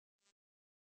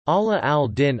Ala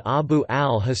al-Din Abu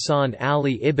al-Hasan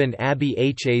Ali ibn Abi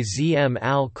Hazm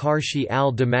al-Karshi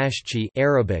al-Damashqi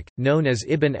Arabic, known as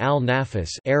Ibn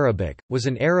al-Nafis Arabic, was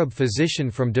an Arab physician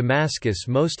from Damascus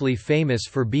mostly famous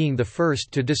for being the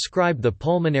first to describe the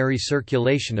pulmonary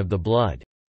circulation of the blood.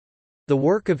 The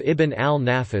work of Ibn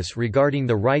al-Nafis regarding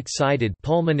the right-sided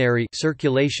pulmonary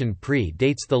circulation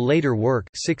pre-dates the later work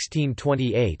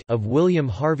 1628 of William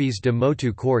Harvey's De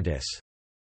Motu Cordis.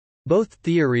 Both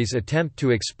theories attempt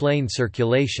to explain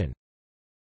circulation.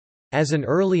 As an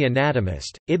early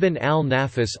anatomist, Ibn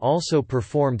al-Nafis also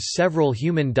performed several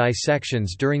human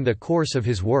dissections during the course of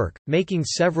his work, making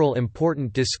several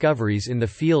important discoveries in the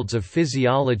fields of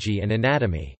physiology and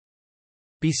anatomy.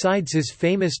 Besides his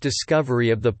famous discovery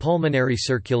of the pulmonary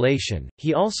circulation,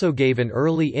 he also gave an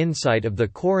early insight of the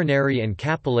coronary and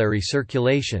capillary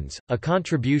circulations, a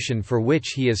contribution for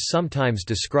which he is sometimes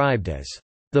described as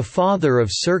the father of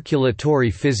circulatory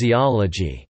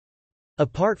physiology.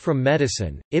 Apart from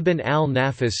medicine, Ibn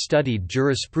al-Nafis studied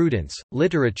jurisprudence,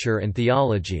 literature and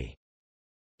theology.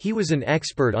 He was an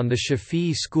expert on the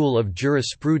Shafi'i school of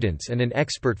jurisprudence and an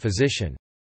expert physician.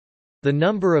 The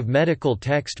number of medical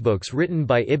textbooks written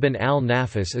by Ibn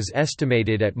al-Nafis is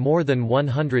estimated at more than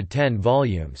 110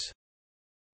 volumes.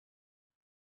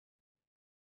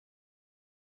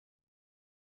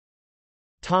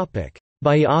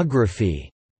 Biography.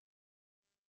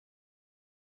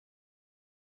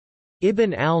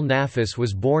 Ibn al-Nafis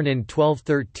was born in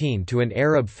 1213 to an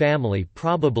Arab family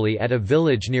probably at a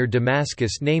village near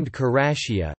Damascus named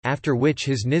Karashia, after which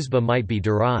his nisbah might be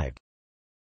derived.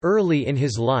 Early in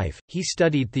his life, he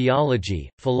studied theology,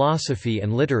 philosophy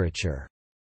and literature.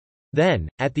 Then,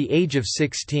 at the age of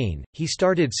 16, he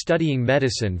started studying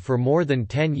medicine for more than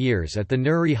 10 years at the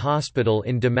Nuri Hospital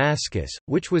in Damascus,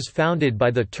 which was founded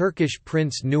by the Turkish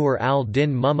prince Nur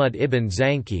al-Din Muhammad ibn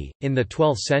Zanki, in the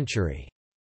 12th century.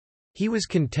 He was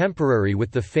contemporary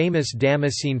with the famous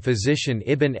Damascene physician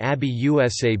Ibn Abi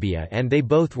Usabiya, and they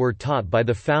both were taught by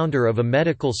the founder of a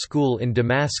medical school in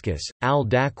Damascus,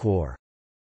 al-Dakwar.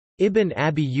 Ibn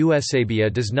Abi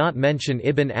Usabiya does not mention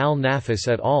Ibn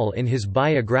al-Nafis at all in his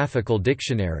biographical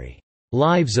dictionary,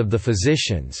 Lives of the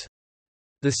Physicians.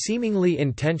 The seemingly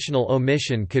intentional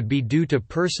omission could be due to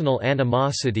personal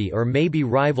animosity or maybe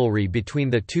rivalry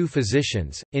between the two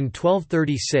physicians. In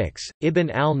 1236, Ibn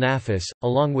al-Nafis,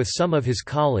 along with some of his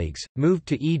colleagues, moved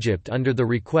to Egypt under the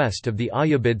request of the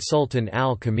Ayyubid Sultan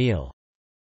al-Kamil.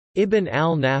 Ibn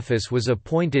al-Nafis was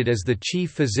appointed as the chief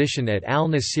physician at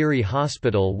al-Nasiri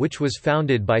Hospital, which was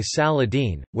founded by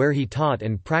Saladin, where he taught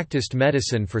and practiced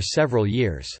medicine for several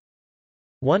years.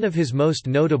 One of his most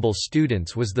notable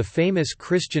students was the famous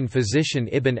Christian physician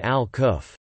Ibn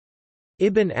al-Kuf.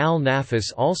 Ibn al-Nafis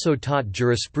also taught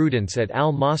jurisprudence at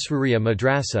al-Masruriya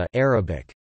Madrasa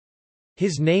Arabic.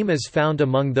 His name is found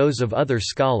among those of other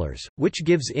scholars, which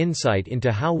gives insight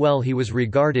into how well he was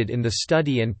regarded in the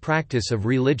study and practice of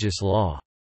religious law.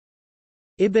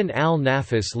 Ibn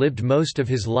al-Nafis lived most of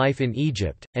his life in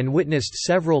Egypt, and witnessed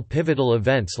several pivotal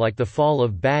events like the fall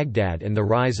of Baghdad and the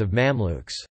rise of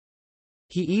Mamluks.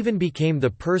 He even became the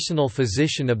personal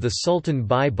physician of the Sultan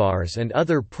Baybars and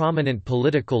other prominent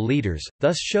political leaders,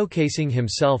 thus showcasing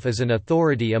himself as an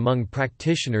authority among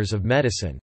practitioners of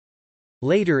medicine.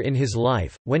 Later in his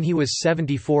life, when he was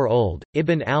 74 old,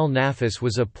 Ibn al-Nafis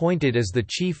was appointed as the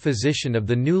chief physician of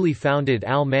the newly founded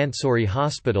al-Mansuri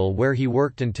Hospital, where he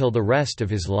worked until the rest of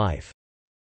his life.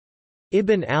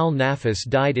 Ibn al-Nafis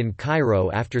died in Cairo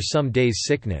after some days'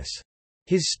 sickness.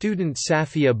 His student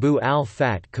Safi Abu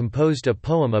al-Fat composed a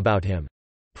poem about him.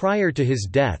 Prior to his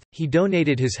death, he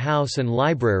donated his house and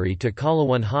library to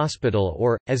Qalawun Hospital,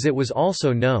 or, as it was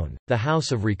also known, the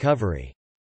House of Recovery.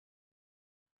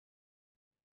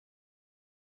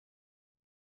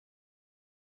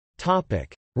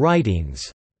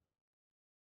 Writings.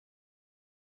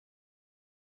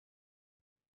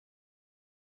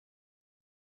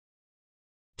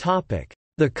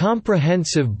 The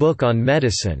Comprehensive Book on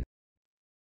Medicine.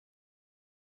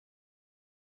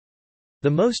 The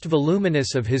most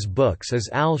voluminous of his books is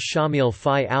al-Shamil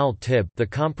fi al-Tib, the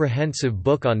Comprehensive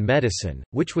Book on Medicine,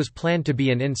 which was planned to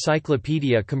be an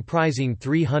encyclopedia comprising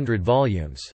 300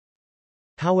 volumes.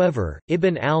 However,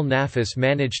 Ibn al-Nafis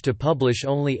managed to publish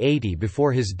only 80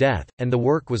 before his death, and the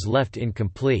work was left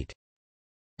incomplete.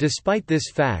 Despite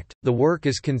this fact, the work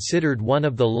is considered one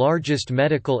of the largest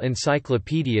medical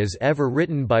encyclopedias ever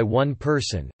written by one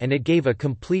person, and it gave a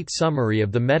complete summary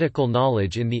of the medical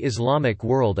knowledge in the Islamic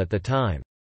world at the time.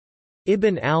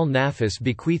 Ibn al-Nafis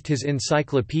bequeathed his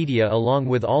encyclopedia along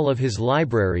with all of his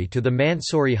library to the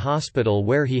Mansouri Hospital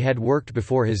where he had worked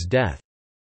before his death.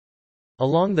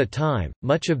 Along the time,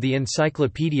 much of the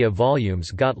encyclopedia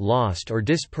volumes got lost or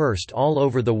dispersed all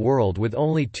over the world, with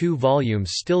only 2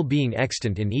 volumes still being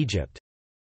extant in Egypt.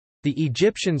 The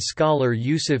Egyptian scholar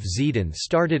Yusuf Zidane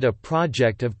started a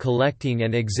project of collecting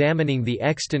and examining the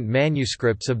extant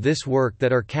manuscripts of this work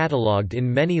that are catalogued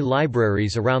in many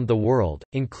libraries around the world,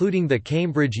 including the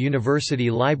Cambridge University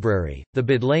Library, the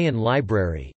Bodleian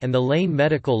Library, and the Lane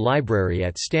Medical Library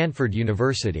at Stanford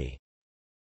University.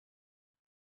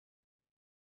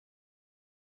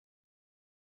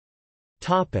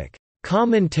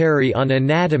 Commentary on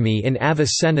anatomy in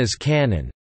Avicenna's Canon.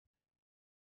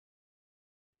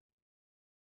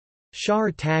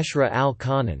 Sharh Tashra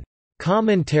al-Qanan,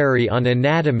 Commentary on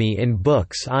Anatomy in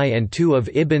Books I and II of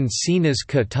Ibn Sina's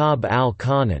Kitab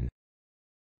al-Qanan,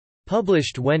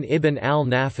 published when Ibn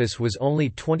al-Nafis was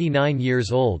only 29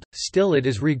 years old. Still, it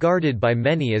is regarded by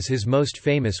many as his most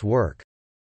famous work.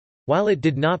 While it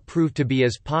did not prove to be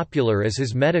as popular as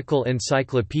his medical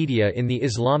encyclopedia in the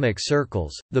Islamic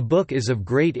circles, the book is of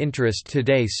great interest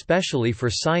today, especially for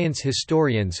science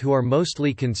historians who are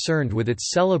mostly concerned with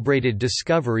its celebrated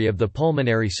discovery of the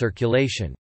pulmonary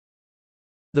circulation.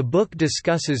 The book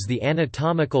discusses the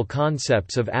anatomical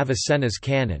concepts of Avicenna's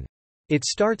Canon. It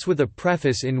starts with a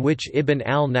preface in which Ibn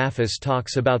al-Nafis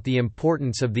talks about the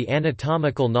importance of the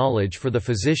anatomical knowledge for the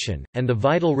physician, and the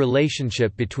vital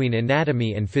relationship between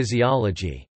anatomy and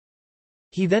physiology.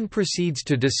 He then proceeds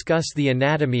to discuss the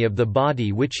anatomy of the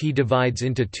body, which he divides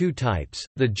into 2 types,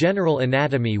 the general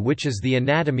anatomy, which is the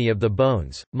anatomy of the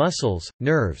bones, muscles,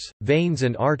 nerves, veins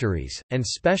and arteries, and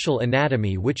special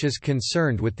anatomy, which is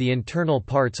concerned with the internal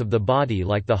parts of the body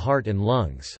like the heart and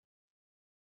lungs.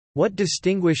 What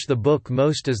distinguish the book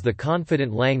most is the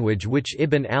confident language which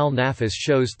Ibn al-Nafis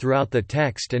shows throughout the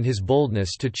text and his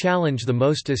boldness to challenge the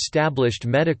most established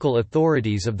medical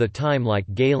authorities of the time like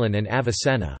Galen and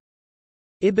Avicenna.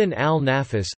 Ibn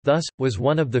al-Nafis, thus, was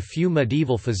one of the few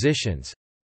medieval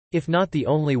physicians—if not the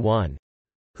only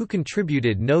one—who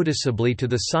contributed noticeably to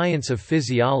the science of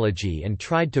physiology and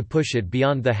tried to push it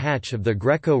beyond the hatch of the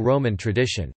Greco-Roman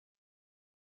tradition.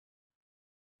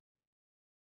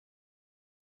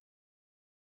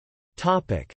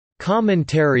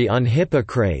 Commentary on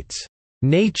Hippocrates'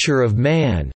 Nature of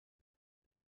Man.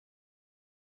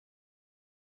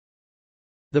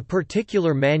 The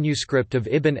particular manuscript of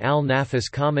Ibn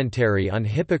al-Nafis' commentary on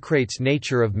Hippocrates'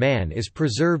 Nature of Man is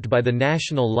preserved by the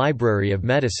National Library of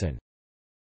Medicine.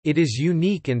 It is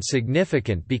unique and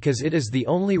significant because it is the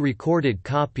only recorded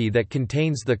copy that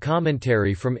contains the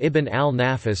commentary from Ibn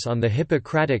al-Nafis on the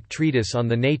Hippocratic treatise on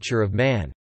the nature of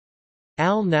man.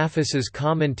 Al-Nafis's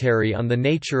commentary on the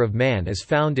nature of man is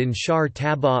found in Sharh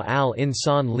Tabah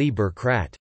al-Insan Liber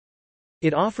Krat.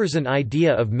 It offers an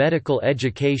idea of medical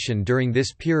education during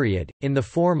this period, in the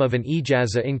form of an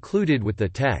ijazah included with the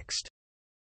text.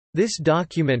 This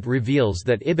document reveals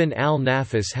that Ibn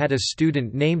al-Nafis had a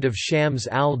student named of Shams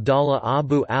al-Dawla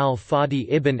Abu al-Fadi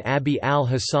ibn Abi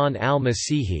al-Hasan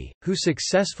al-Masihi, who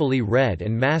successfully read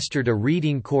and mastered a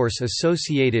reading course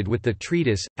associated with the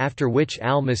treatise, after which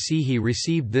al-Masihi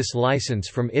received this license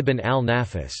from Ibn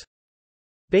al-Nafis.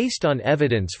 Based on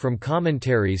evidence from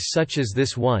commentaries such as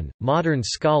this one, modern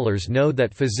scholars know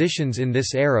that physicians in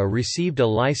this era received a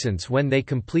license when they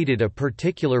completed a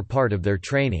particular part of their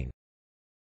training.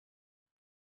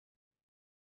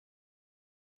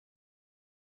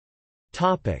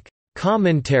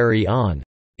 Commentary on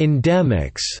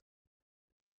Endemics.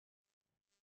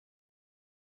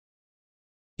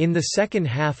 In the second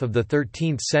half of the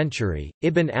 13th century,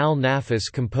 Ibn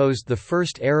al-Nafis composed the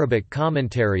first Arabic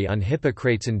commentary on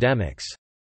Hippocrates' Endemics.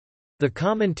 The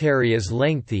commentary is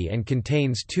lengthy and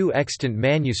contains 2 extant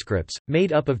manuscripts,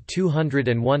 made up of 200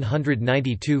 and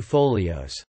 192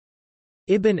 folios.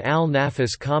 Ibn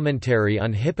al-Nafis' commentary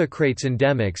on Hippocrates'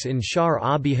 Endemics in Sharh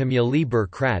Abihimya Liber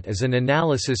Krat is an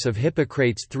analysis of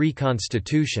Hippocrates' 3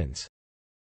 constitutions.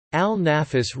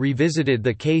 Al-Nafis revisited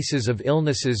the cases of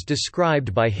illnesses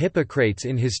described by Hippocrates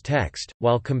in his text,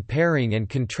 while comparing and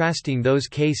contrasting those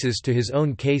cases to his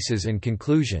own cases and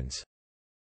conclusions.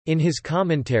 In his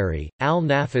commentary,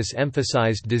 al-Nafis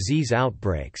emphasized disease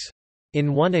outbreaks.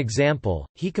 In one example,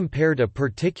 he compared a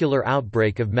particular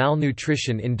outbreak of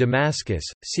malnutrition in Damascus,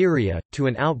 Syria, to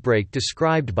an outbreak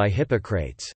described by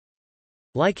Hippocrates.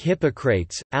 Like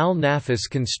Hippocrates, al-Nafis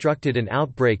constructed an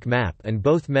outbreak map and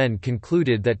both men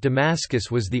concluded that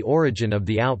Damascus was the origin of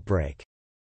the outbreak.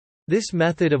 This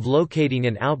method of locating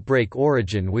an outbreak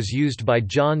origin was used by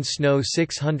John Snow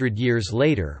 600 years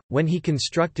later, when he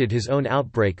constructed his own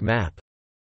outbreak map.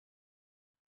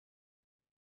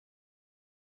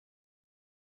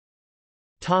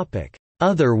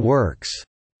 Other works.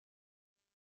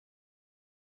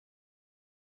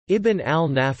 Ibn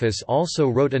al-Nafis also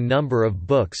wrote a number of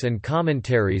books and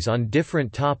commentaries on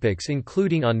different topics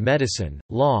including on medicine,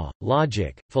 law,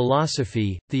 logic,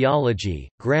 philosophy, theology,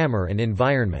 grammar and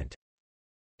environment.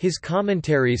 His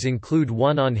commentaries include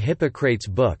one on Hippocrates'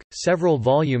 book, several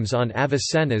volumes on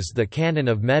Avicenna's The Canon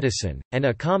of Medicine, and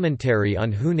a commentary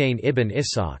on Hunayn ibn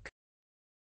Ishaq.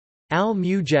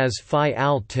 Al-Mujaz fi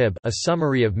al-Tib, a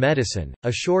summary of medicine,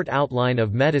 a short outline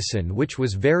of medicine which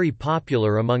was very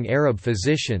popular among Arab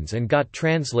physicians and got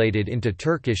translated into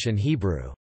Turkish and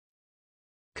Hebrew.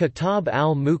 Kitab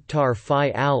al-Mukhtar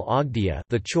fi al-Aghdiyah,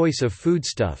 The Choice of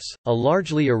Foodstuffs, a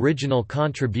largely original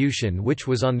contribution which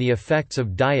was on the effects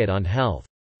of diet on health.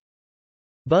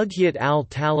 Bughyat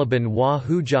al-Taliban wa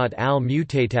Hujat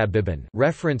al-Mutatabiban,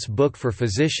 reference book for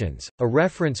physicians, a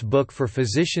reference book for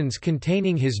physicians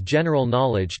containing his general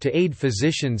knowledge to aid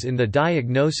physicians in the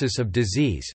diagnosis of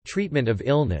disease, treatment of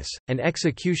illness, and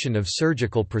execution of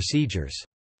surgical procedures.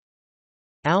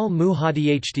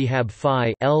 Al-Muhadiyhtihab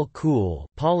fi el-Kul,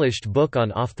 polished book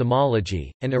on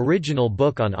ophthalmology, an original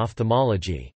book on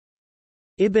ophthalmology.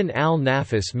 Ibn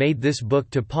al-Nafis made this book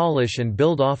to polish and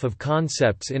build off of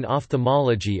concepts in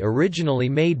ophthalmology originally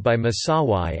made by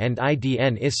Masawi and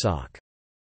Ibn Ishaq.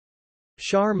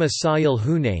 Shar Masail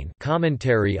Hunayn,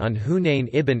 commentary on Hunayn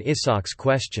ibn Ishaq's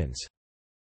questions.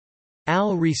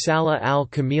 Al-Risala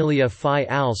al-Kamilia fi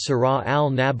al-Sirah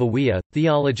al-Nabawiyya,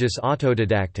 Theologus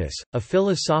Autodidactus, a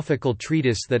philosophical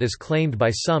treatise that is claimed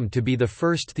by some to be the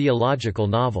first theological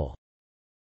novel.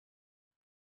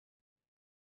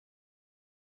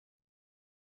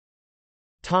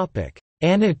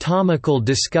 Anatomical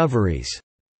discoveries.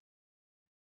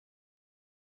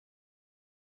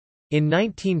 In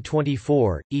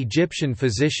 1924, Egyptian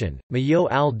physician, Mayo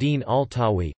al-Din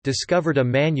al-Tawi, discovered a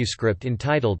manuscript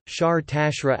entitled, Shar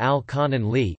Tashra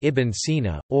al-Qanan li Ibn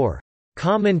Sina, or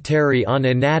Commentary on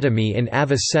Anatomy in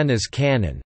Avicenna's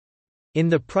Canon, in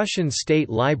the Prussian State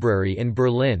Library in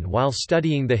Berlin while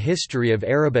studying the history of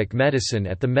Arabic medicine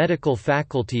at the medical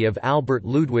faculty of Albert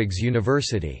Ludwigs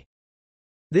University.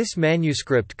 This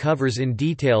manuscript covers in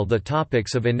detail the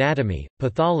topics of anatomy,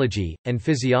 pathology, and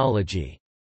physiology.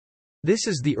 This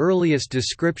is the earliest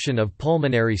description of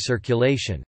pulmonary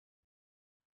circulation.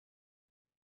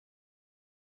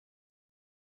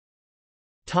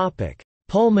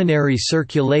 Pulmonary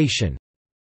circulation.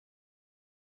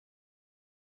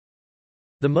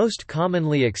 The most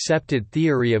commonly accepted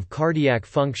theory of cardiac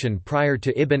function prior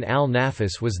to Ibn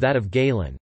al-Nafis was that of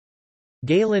Galen.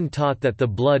 Galen taught that the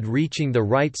blood reaching the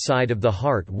right side of the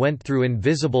heart went through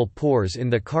invisible pores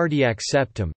in the cardiac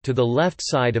septum, to the left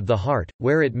side of the heart,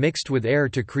 where it mixed with air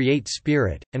to create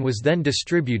spirit, and was then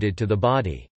distributed to the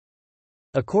body.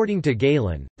 According to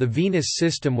Galen, the venous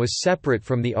system was separate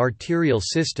from the arterial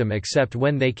system except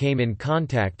when they came in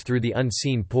contact through the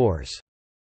unseen pores.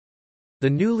 The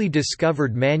newly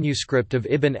discovered manuscript of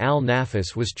Ibn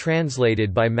al-Nafis was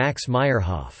translated by Max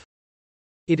Meyerhoff.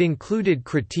 It included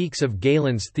critiques of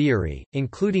Galen's theory,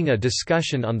 including a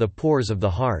discussion on the pores of the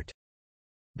heart.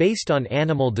 Based on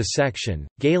animal dissection,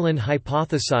 Galen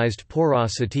hypothesized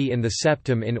porosity in the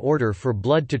septum in order for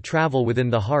blood to travel within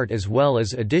the heart as well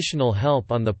as additional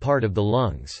help on the part of the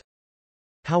lungs.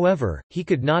 However, he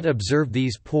could not observe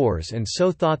these pores and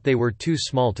so thought they were too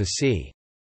small to see.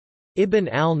 Ibn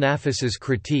al-Nafis's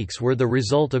critiques were the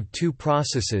result of two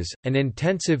processes, an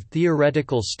intensive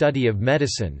theoretical study of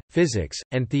medicine, physics,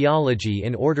 and theology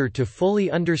in order to fully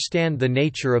understand the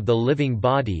nature of the living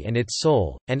body and its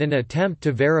soul, and an attempt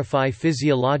to verify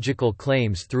physiological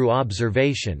claims through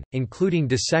observation, including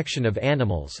dissection of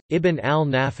animals. Ibn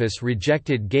al-Nafis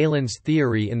rejected Galen's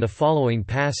theory in the following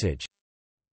passage: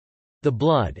 the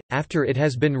blood, after it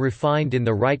has been refined in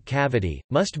the right cavity,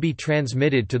 must be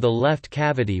transmitted to the left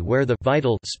cavity where the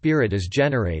vital spirit is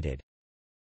generated.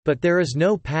 But there is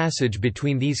no passage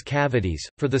between these cavities,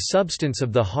 for the substance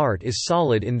of the heart is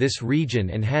solid in this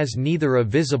region and has neither a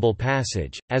visible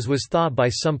passage, as was thought by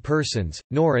some persons,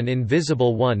 nor an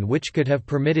invisible one which could have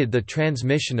permitted the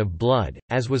transmission of blood,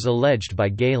 as was alleged by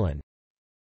Galen.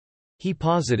 He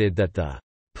posited that the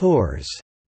pores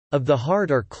of the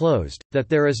heart are closed, that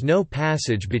there is no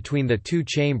passage between the two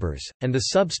chambers, and the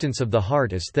substance of the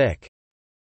heart is thick.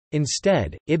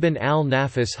 Instead, Ibn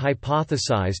al-Nafis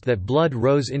hypothesized that blood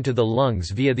rose into the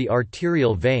lungs via the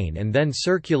arterial vein and then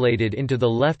circulated into the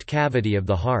left cavity of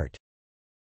the heart.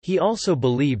 He also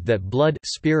believed that blood,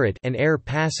 spirit, and air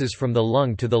passes from the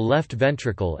lung to the left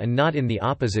ventricle and not in the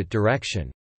opposite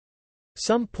direction.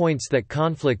 Some points that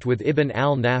conflict with Ibn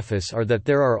al-Nafis are that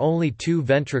there are only 2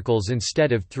 ventricles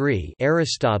instead of 3,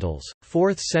 Aristotle's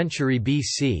 4th century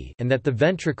BC, and that the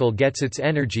ventricle gets its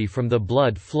energy from the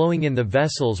blood flowing in the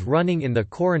vessels running in the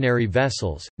coronary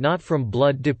vessels, not from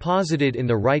blood deposited in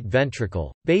the right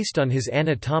ventricle. Based on his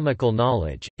anatomical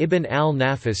knowledge, Ibn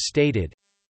al-Nafis stated,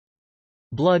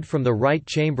 "Blood from the right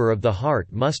chamber of the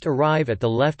heart must arrive at the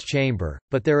left chamber,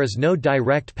 but there is no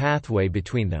direct pathway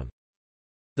between them.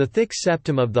 The thick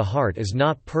septum of the heart is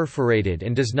not perforated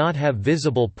and does not have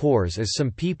visible pores as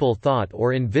some people thought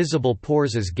or invisible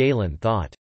pores as Galen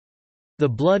thought. The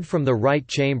blood from the right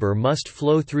chamber must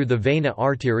flow through the vena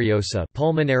arteriosa,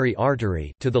 pulmonary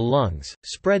artery, to the lungs,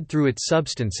 spread through its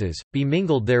substances, be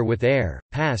mingled there with air,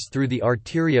 pass through the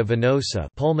arteria venosa,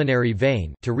 pulmonary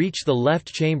vein, to reach the left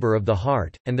chamber of the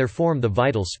heart, and there form the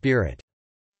vital spirit."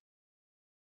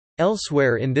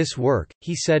 Elsewhere in this work,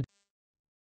 he said,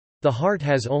 "The heart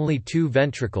has only 2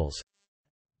 ventricles,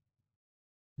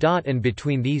 and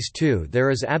between these 2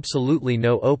 there is absolutely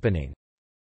no opening.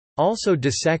 Also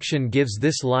dissection gives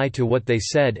this lie to what they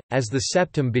said, as the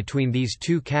septum between these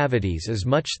 2 cavities is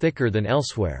much thicker than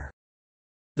elsewhere.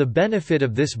 The benefit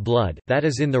of this blood, that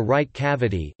is in the right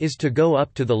cavity, is to go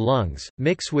up to the lungs,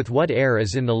 mix with what air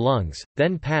is in the lungs,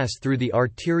 then pass through the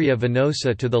arteria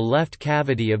venosa to the left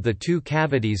cavity of the 2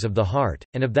 cavities of the heart,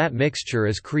 and of that mixture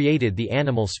is created the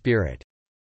animal spirit."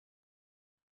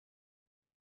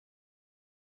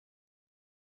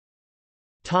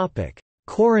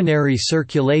 Coronary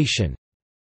circulation.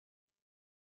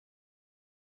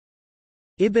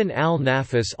 Ibn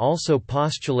al-Nafis also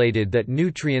postulated that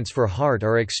nutrients for heart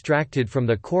are extracted from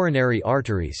the coronary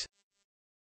arteries.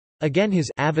 Again,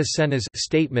 his Avicenna's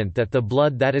statement that the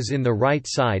blood that is in the right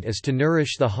side is to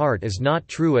nourish the heart is not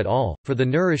true at all, for the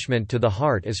nourishment to the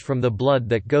heart is from the blood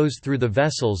that goes through the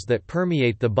vessels that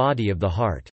permeate the body of the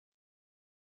heart.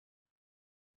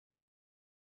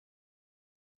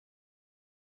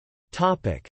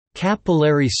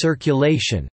 Capillary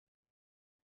circulation.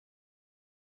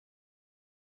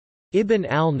 Ibn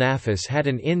al-Nafis had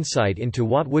an insight into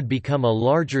what would become a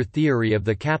larger theory of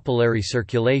the capillary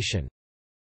circulation.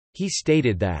 He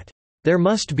stated that, "There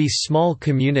must be small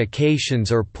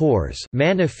communications or pores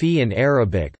Manafi in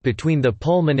Arabic between the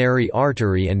pulmonary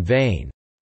artery and vein",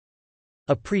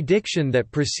 a prediction that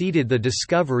preceded the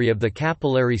discovery of the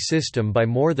capillary system by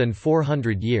more than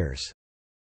 400 years.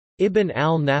 Ibn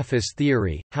al-Nafis'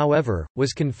 theory, however,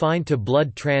 was confined to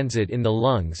blood transit in the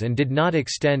lungs and did not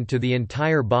extend to the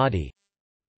entire body.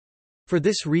 For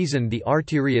this reason the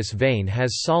arterious vein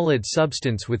has solid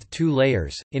substance with 2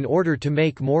 layers, in order to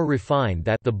make more refined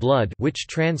that the blood which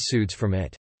transsudes from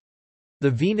it.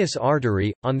 The venous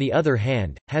artery, on the other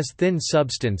hand, has thin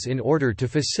substance in order to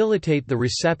facilitate the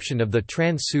reception of the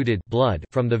transsuted blood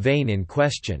from the vein in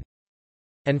question.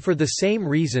 And for the same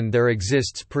reason there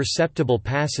exists perceptible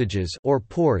passages or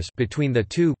pores between the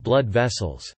 2 blood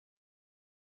vessels.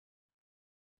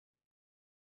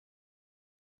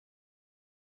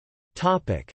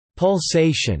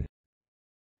 Pulsation.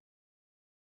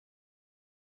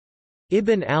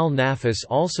 Ibn al-Nafis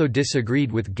also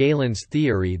disagreed with Galen's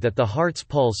theory that the heart's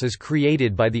pulse is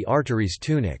created by the artery's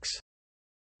tunics.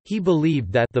 He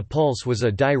believed that the pulse was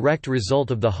a direct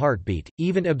result of the heartbeat,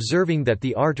 even observing that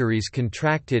the arteries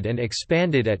contracted and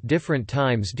expanded at different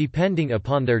times depending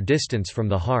upon their distance from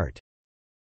the heart.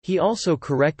 He also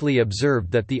correctly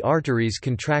observed that the arteries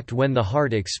contract when the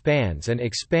heart expands and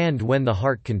expand when the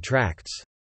heart contracts.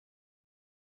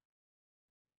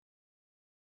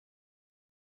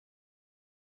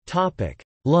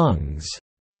 Lungs.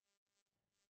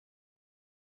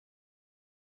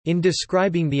 In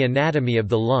describing the anatomy of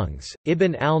the lungs,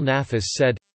 Ibn al-Nafis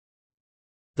said,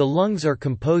 "The lungs are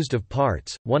composed of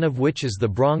parts, one of which is the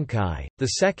bronchi,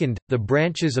 the second, the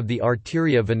branches of the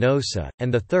arteria venosa,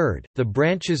 and the third, the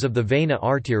branches of the vena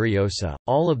arteriosa,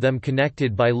 all of them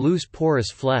connected by loose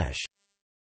porous flesh.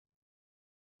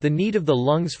 The need of the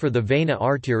lungs for the vena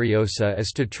arteriosa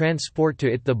is to transport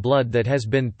to it the blood that has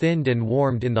been thinned and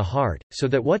warmed in the heart, so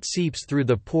that what seeps through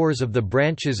the pores of the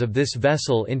branches of this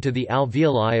vessel into the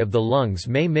alveoli of the lungs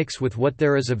may mix with what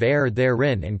there is of air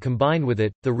therein and combine with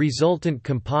it, the resultant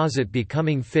composite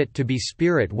becoming fit to be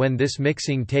spirit when this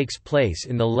mixing takes place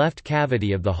in the left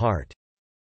cavity of the heart.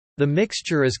 The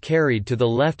mixture is carried to the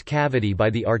left cavity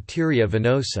by the arteria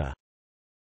venosa.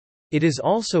 It is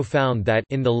also found that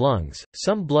in the lungs,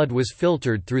 some blood was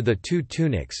filtered through the 2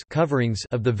 tunics coverings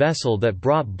of the vessel that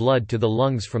brought blood to the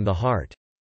lungs from the heart.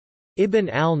 Ibn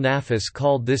al-Nafis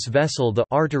called this vessel the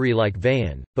artery-like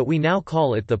vein, but we now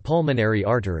call it the pulmonary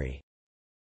artery.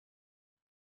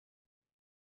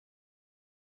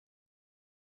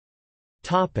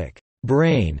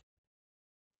 brain.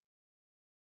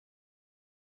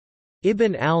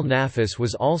 Ibn al-Nafis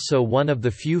was also one of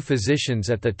the few physicians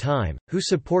at the time, who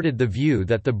supported the view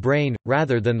that the brain,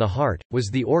 rather than the heart, was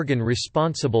the organ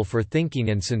responsible for thinking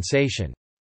and sensation.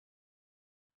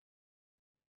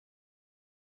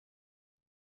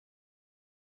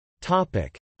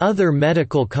 Other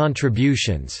medical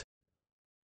contributions.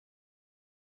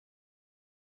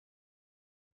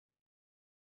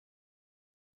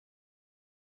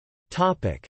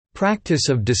 Practice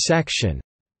of dissection.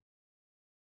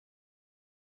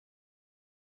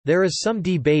 There is some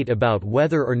debate about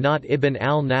whether or not Ibn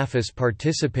al-Nafis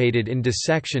participated in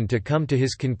dissection to come to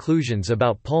his conclusions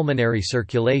about pulmonary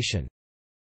circulation.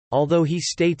 Although he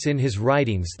states in his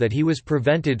writings that he was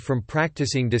prevented from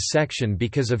practicing dissection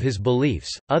because of his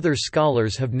beliefs, other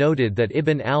scholars have noted that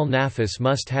Ibn al-Nafis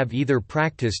must have either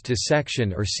practiced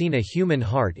dissection or seen a human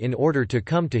heart in order to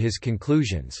come to his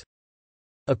conclusions.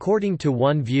 According to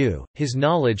one view, his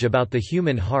knowledge about the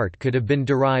human heart could have been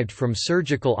derived from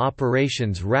surgical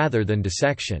operations rather than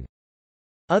dissection.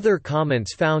 Other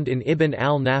comments found in Ibn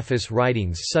al-Nafis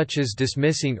writings, such as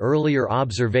dismissing earlier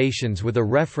observations with a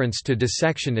reference to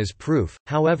dissection as proof,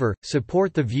 however,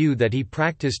 support the view that he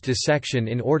practiced dissection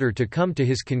in order to come to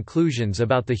his conclusions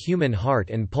about the human heart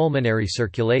and pulmonary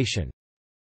circulation.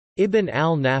 Ibn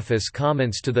al-Nafis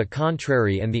comments to the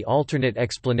contrary and the alternate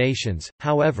explanations,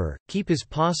 however, keep his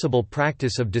possible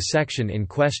practice of dissection in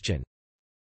question.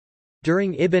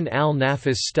 During Ibn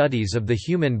al-Nafis' studies of the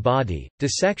human body,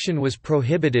 dissection was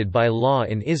prohibited by law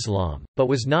in Islam, but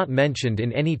was not mentioned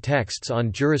in any texts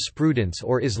on jurisprudence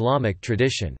or Islamic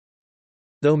tradition.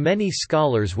 Though many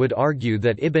scholars would argue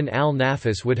that Ibn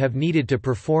al-Nafis would have needed to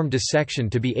perform dissection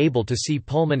to be able to see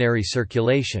pulmonary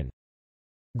circulation.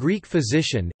 Greek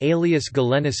physician, Aelius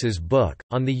Galenus's book,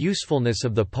 On the Usefulness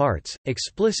of the Parts,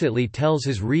 explicitly tells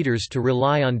his readers to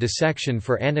rely on dissection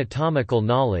for anatomical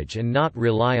knowledge and not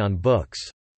rely on books.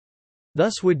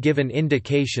 Thus would give an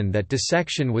indication that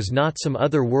dissection was not some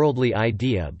otherworldly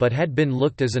idea but had been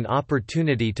looked as an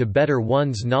opportunity to better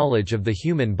one's knowledge of the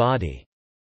human body.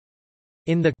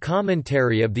 In the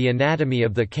Commentary of the Anatomy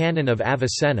of the Canon of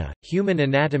Avicenna, human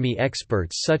anatomy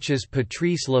experts such as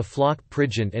Patrice Le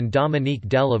Floch-Prigent and Dominique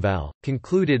Delaval,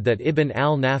 concluded that Ibn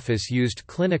al-Nafis used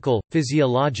clinical,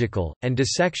 physiological, and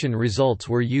dissection results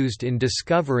were used in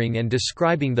discovering and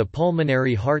describing the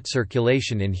pulmonary heart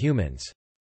circulation in humans.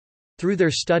 Through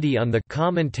their study on the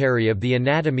Commentary of the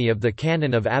Anatomy of the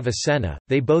Canon of Avicenna,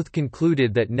 they both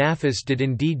concluded that Nafis did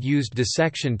indeed use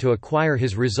dissection to acquire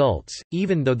his results,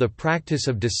 even though the practice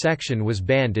of dissection was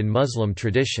banned in Muslim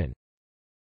tradition.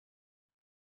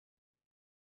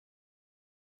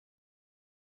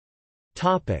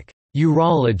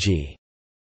 Urology.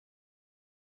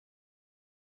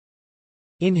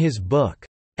 In his book,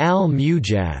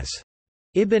 Al-Mujaz,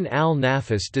 Ibn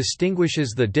al-Nafis distinguishes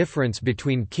the difference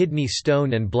between kidney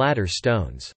stone and bladder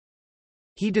stones.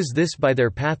 He does this by their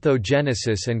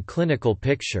pathogenesis and clinical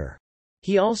picture.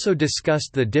 He also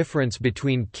discussed the difference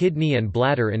between kidney and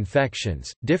bladder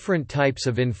infections, different types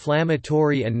of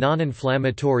inflammatory and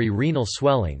non-inflammatory renal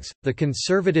swellings, the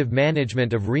conservative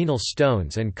management of renal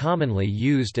stones and commonly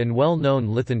used and well-known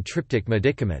lithotriptic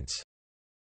medicaments.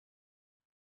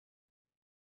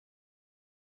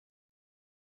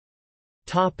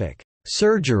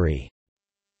 Surgery.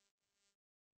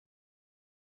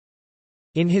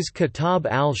 In his Kitab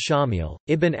al-Shamil,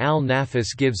 Ibn al-Nafis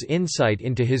gives insight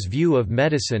into his view of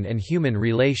medicine and human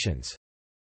relations.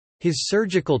 His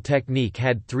surgical technique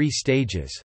had 3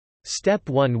 stages. Step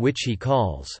 1, which he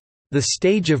calls, "the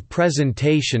stage of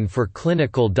presentation for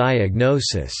clinical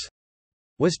diagnosis,"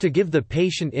 was to give the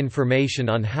patient information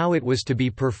on how it was to be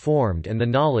performed and the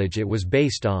knowledge it was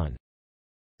based on.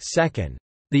 Second,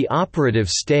 the operative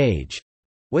stage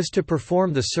was to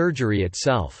perform the surgery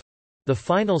itself. The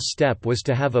final step was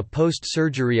to have a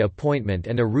post-surgery appointment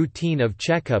and a routine of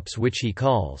checkups which he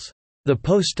calls the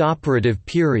post-operative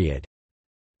period.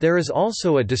 There is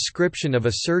also a description of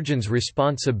a surgeon's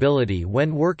responsibility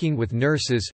when working with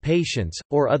nurses, patients,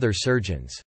 or other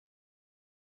surgeons.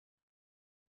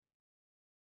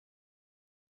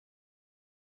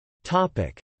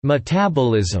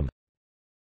 Metabolism.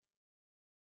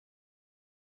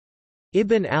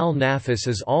 Ibn al-Nafis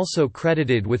is also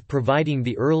credited with providing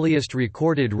the earliest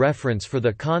recorded reference for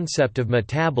the concept of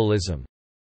metabolism.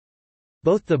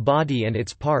 Both the body and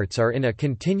its parts are in a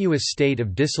continuous state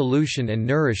of dissolution and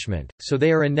nourishment, so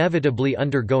they are inevitably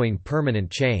undergoing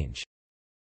permanent change.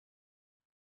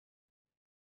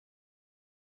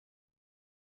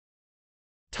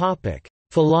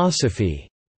 Philosophy.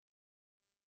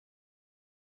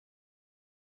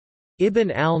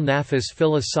 Ibn al-Nafis'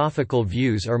 philosophical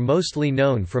views are mostly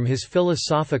known from his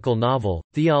philosophical novel,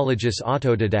 Theologus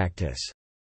Autodidactus.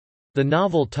 The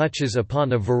novel touches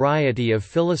upon a variety of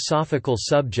philosophical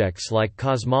subjects like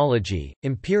cosmology,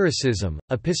 empiricism,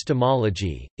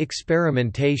 epistemology,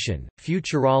 experimentation,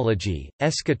 futurology,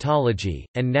 eschatology,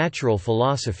 and natural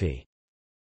philosophy.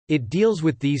 It deals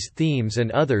with these themes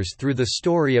and others through the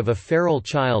story of a feral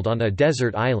child on a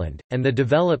desert island, and the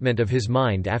development of his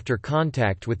mind after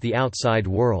contact with the outside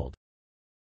world.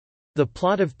 The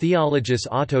plot of Theologus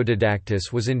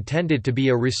Autodidactus was intended to be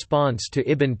a response to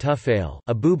Ibn Tufayl,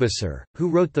 Abubasir, who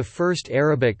wrote the first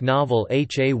Arabic novel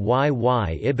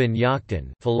Hayy ibn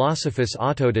Yaqtan, Philosophus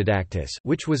Autodidactus,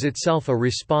 which was itself a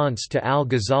response to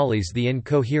al-Ghazali's The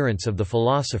Incoherence of the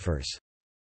Philosophers.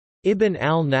 Ibn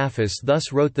al-Nafis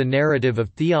thus wrote the narrative of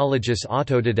Theologus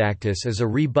Autodidactus as a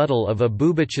rebuttal of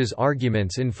Abubakar's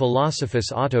arguments in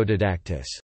Philosophus Autodidactus.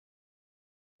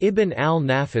 Ibn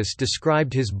al-Nafis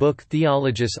described his book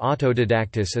Theologus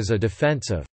Autodidactus as a defense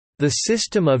of the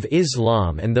system of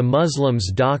Islam and the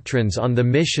Muslims' doctrines on the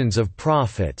missions of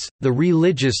prophets, the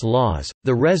religious laws,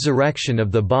 the resurrection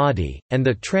of the body, and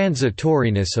the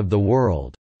transitoriness of the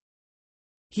world.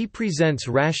 He presents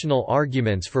rational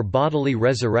arguments for bodily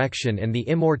resurrection and the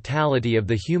immortality of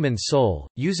the human soul,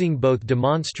 using both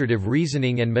demonstrative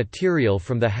reasoning and material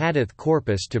from the Hadith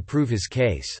corpus to prove his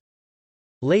case.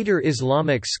 Later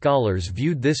Islamic scholars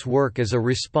viewed this work as a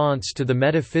response to the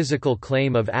metaphysical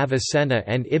claim of Avicenna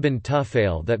and Ibn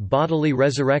Tufayl that bodily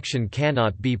resurrection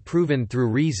cannot be proven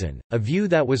through reason, a view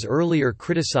that was earlier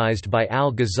criticized by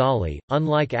al-Ghazali.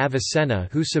 Unlike Avicenna,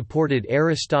 who supported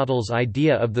Aristotle's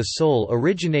idea of the soul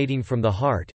originating from the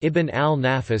heart, Ibn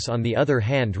al-Nafis on the other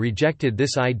hand rejected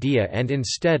this idea and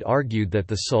instead argued that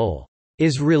the soul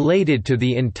is related to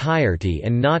the entirety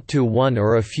and not to one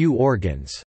or a few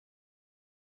organs.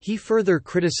 He further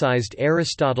criticized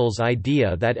Aristotle's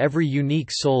idea that every unique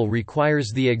soul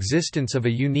requires the existence of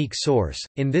a unique source,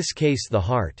 in this case the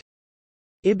heart.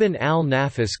 Ibn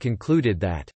al-Nafis concluded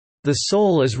that, "The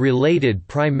soul is related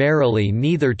primarily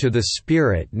neither to the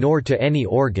spirit nor to any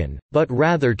organ, but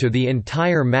rather to the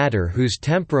entire matter whose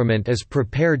temperament is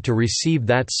prepared to receive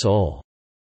that soul."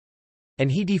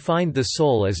 And he defined the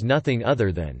soul as nothing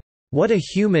other than, "what a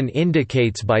human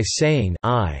indicates by saying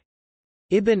I."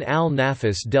 Ibn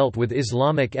al-Nafis dealt with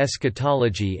Islamic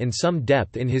eschatology in some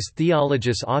depth in his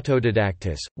Theologus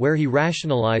Autodidactus, where he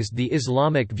rationalized the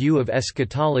Islamic view of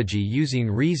eschatology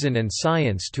using reason and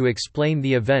science to explain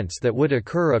the events that would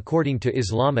occur according to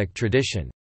Islamic tradition.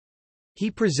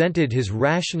 He presented his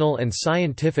rational and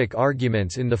scientific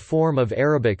arguments in the form of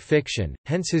Arabic fiction,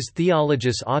 hence his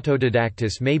Theologus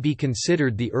Autodidactus may be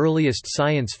considered the earliest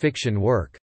science fiction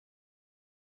work.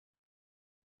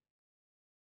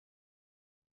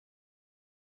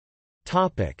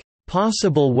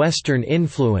 Possible Western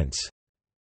influence.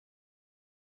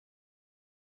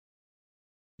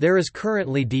 There is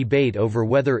currently debate over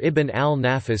whether Ibn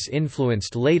al-Nafis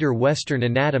influenced later Western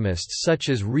anatomists such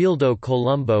as Realdo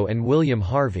Colombo and William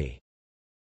Harvey.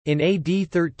 In AD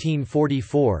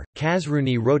 1344,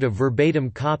 Khazruni wrote a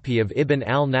verbatim copy of Ibn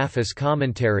al-Nafis'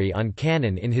 commentary on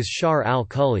Canon in his Sharh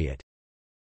al-Kulliyat.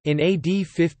 In AD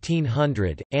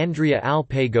 1500, Andrea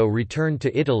Alpago returned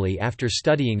to Italy after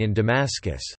studying in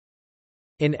Damascus.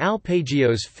 In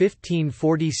Alpagio's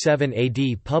 1547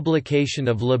 AD publication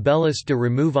of Libellus de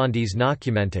Removandis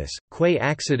Documentis, Quae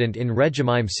Accident in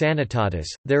Regimine Sanitatis,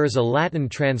 there is a Latin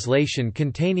translation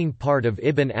containing part of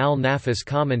Ibn al-Nafis'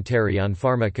 commentary on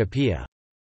Pharmacopoeia.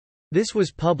 This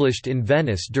was published in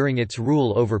Venice during its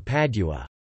rule over Padua.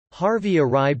 Harvey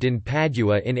arrived in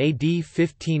Padua in AD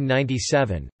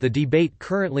 1597. The debate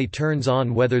currently turns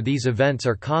on whether these events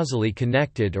are causally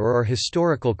connected or are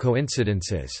historical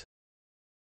coincidences.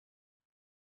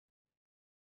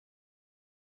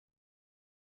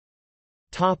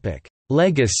 Topic: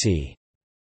 Legacy.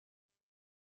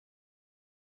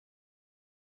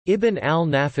 Ibn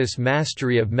al-Nafis'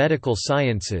 mastery of medical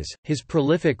sciences, his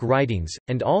prolific writings,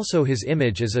 and also his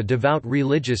image as a devout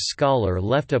religious scholar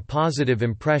left a positive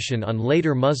impression on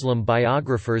later Muslim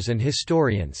biographers and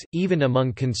historians, even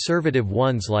among conservative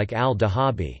ones like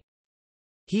al-Dahabi.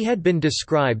 He had been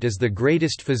described as the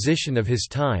greatest physician of his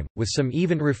time, with some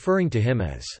even referring to him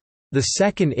as the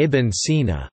second Ibn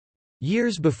Sina.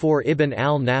 Years before Ibn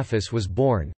al-Nafis was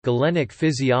born, Galenic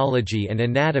physiology and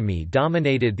anatomy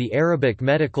dominated the Arabic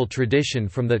medical tradition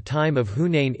from the time of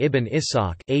Hunayn ibn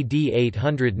Ishaq AD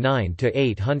 809 to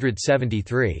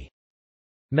 873.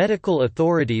 Medical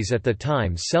authorities at the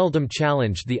time seldom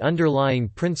challenged the underlying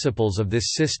principles of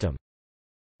this system.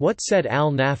 What set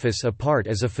al-Nafis apart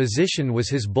as a physician was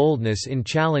his boldness in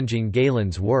challenging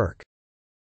Galen's work.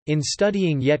 In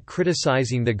studying yet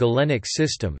criticizing the Galenic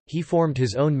system, he formed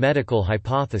his own medical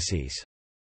hypotheses.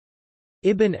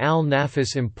 Ibn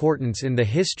al-Nafis' importance in the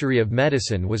history of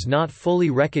medicine was not fully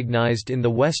recognized in the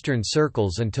Western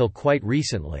circles until quite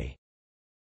recently.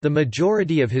 The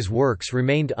majority of his works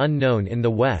remained unknown in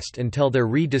the West until their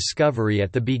rediscovery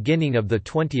at the beginning of the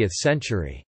 20th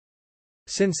century.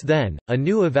 Since then, a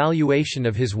new evaluation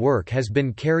of his work has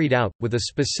been carried out, with a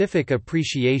specific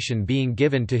appreciation being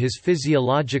given to his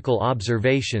physiological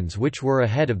observations which were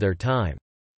ahead of their time.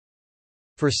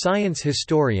 For science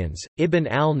historians, Ibn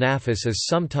al-Nafis is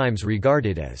sometimes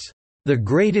regarded as the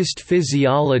greatest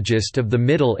physiologist of the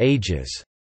Middle Ages.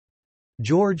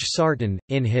 George Sarton,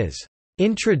 in his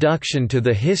Introduction to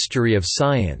the History of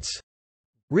Science,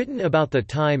 written about the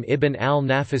time Ibn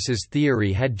al-Nafis's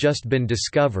theory had just been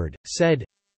discovered, said,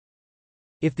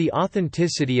 "If the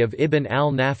authenticity of Ibn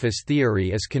al-Nafis'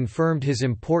 theory is confirmed, his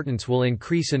importance will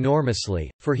increase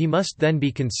enormously, for he must then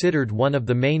be considered one of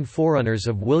the main forerunners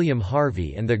of William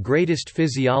Harvey and the greatest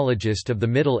physiologist of the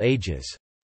Middle Ages."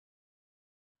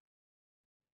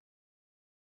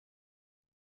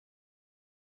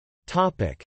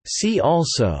 See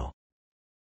also: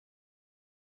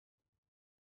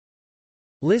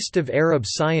 List of Arab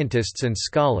scientists and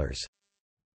scholars,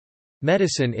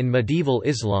 Medicine in medieval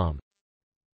Islam,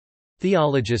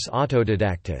 Theologus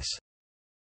Autodidactus.